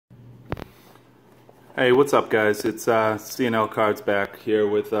Hey, what's up, guys? It's CNL Cards back here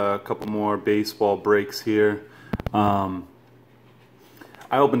with a couple more baseball breaks here. I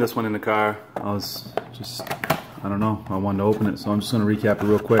opened this one in the car. I don't know, I wanted to open it, so I'm just going to recap it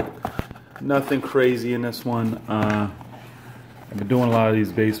real quick. Nothing crazy in this one. I've been doing a lot of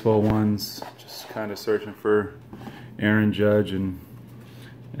these baseball ones, just kind of searching for Aaron Judge and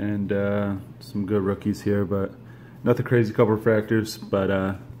some good rookies here, but nothing crazy. Couple refractors,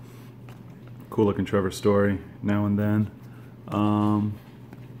 but cool looking Trevor Story now and then.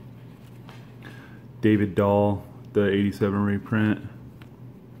 David Dahl, the 87 reprint.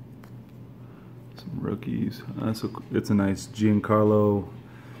 Some rookies. It's a nice Giancarlo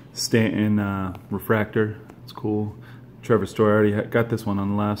Stanton refractor. It's cool. Trevor Story, I already got this one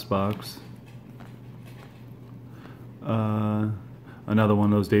on the last box. Another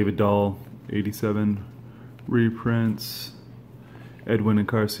one of those David Dahl 87 reprints. Edwin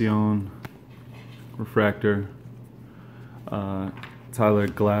Encarnacion refractor. Tyler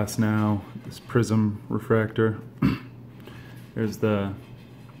Glasnow, this Prism refractor. There's the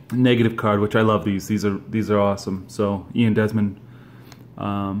negative card, which I love these. These are awesome. So Ian Desmond,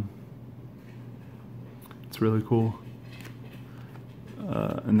 it's really cool.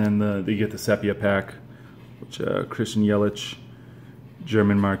 And then you get the sepia pack, which Christian Yelich,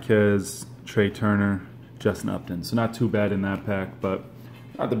 German Marquez, Trey Turner, Justin Upton. So not too bad in that pack, but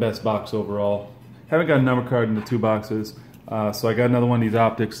not the best box overall. Haven't got a number card in the two boxes, so I got another one of these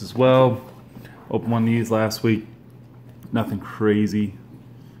Optics as well. Opened one of these last week. Nothing crazy,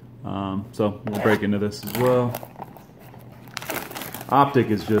 so we'll break into this as well. Optic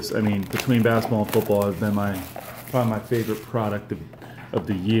is just, I mean, between basketball and football, has been probably my favorite product of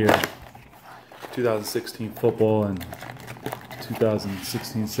the year. 2016 football and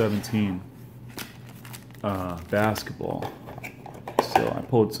 2016-17 basketball. So I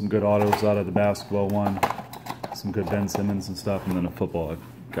pulled some good autos out of the basketball one, some good Ben Simmons and stuff, and then a football. I've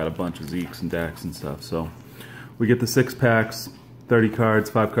got a bunch of Zekes and Dax and stuff. So we get the 6 packs, 30 cards,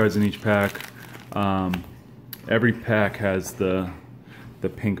 5 cards in each pack. Every pack has the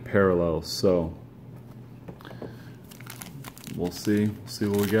pink parallels, so we'll see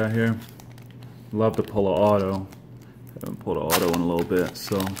what we got here. Love to pull an auto. Haven't pulled an auto in a little bit,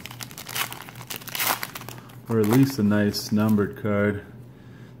 so, or at least a nice numbered card.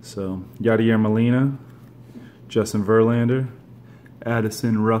 So Yadier Molina, Justin Verlander,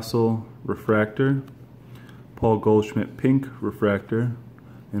 Addison Russell refractor, Paul Goldschmidt pink refractor,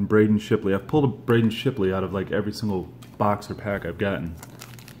 and Braden Shipley. I've pulled a Braden Shipley out of like every single box or pack I've gotten.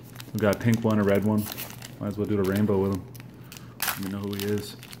 I've got a pink one, a red one. Might as well do the rainbow with him. Let me know who he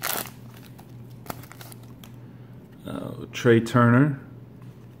is. Trey Turner,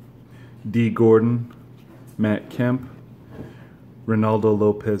 D. Gordon, Matt Kemp, Ronaldo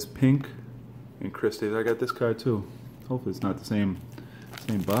Lopez pink, and Chris Davis. I got this card too. Hopefully it's not the same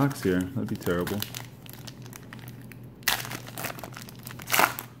box here. That'd be terrible.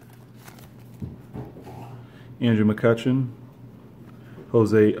 Andrew McCutchen,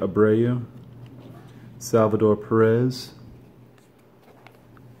 Jose Abreu, Salvador Perez.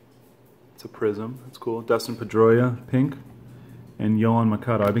 It's a Prism. That's cool. Dustin Pedroia pink, and Yohan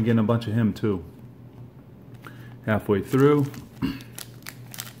Mercado. I've been getting a bunch of him too. Halfway through.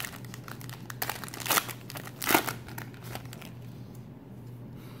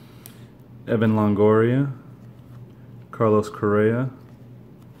 Evan Longoria, Carlos Correa,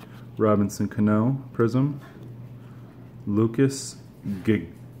 Robinson Cano Prism, Lucas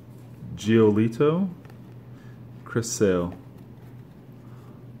Giolito, Chris Sale.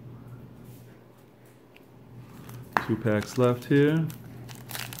 2 packs left here.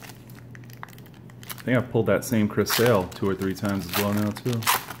 I think I've pulled that same Chris Sale 2 or 3 times as well now too.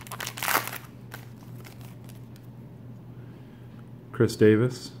 Chris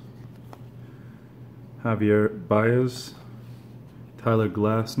Davis, Javier Baez, Tyler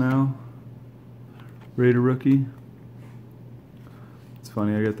Glasnow, Raider rookie. It's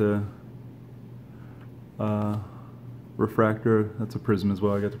funny, I got the refractor. That's a Prism as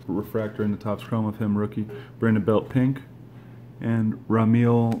well. I got the refractor in the Topps Chrome of him rookie. Brandon Belt pink, and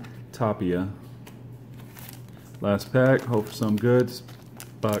Ramil Tapia. Last pack. Hope for some good. This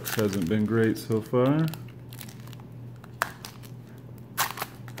box hasn't been great so far.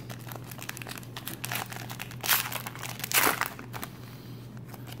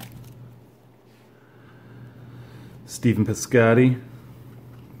 Stephen Piscotty,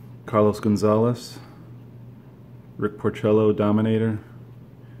 Carlos Gonzalez, Rick Porcello Dominator,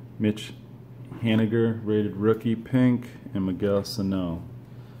 Mitch Haniger rated rookie pink, and Miguel Sano.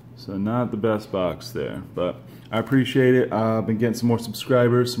 So not the best box there, but I appreciate it. I've been getting some more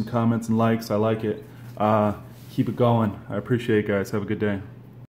subscribers, some comments and likes. I like it. Keep it going. I appreciate it, guys. Have a good day.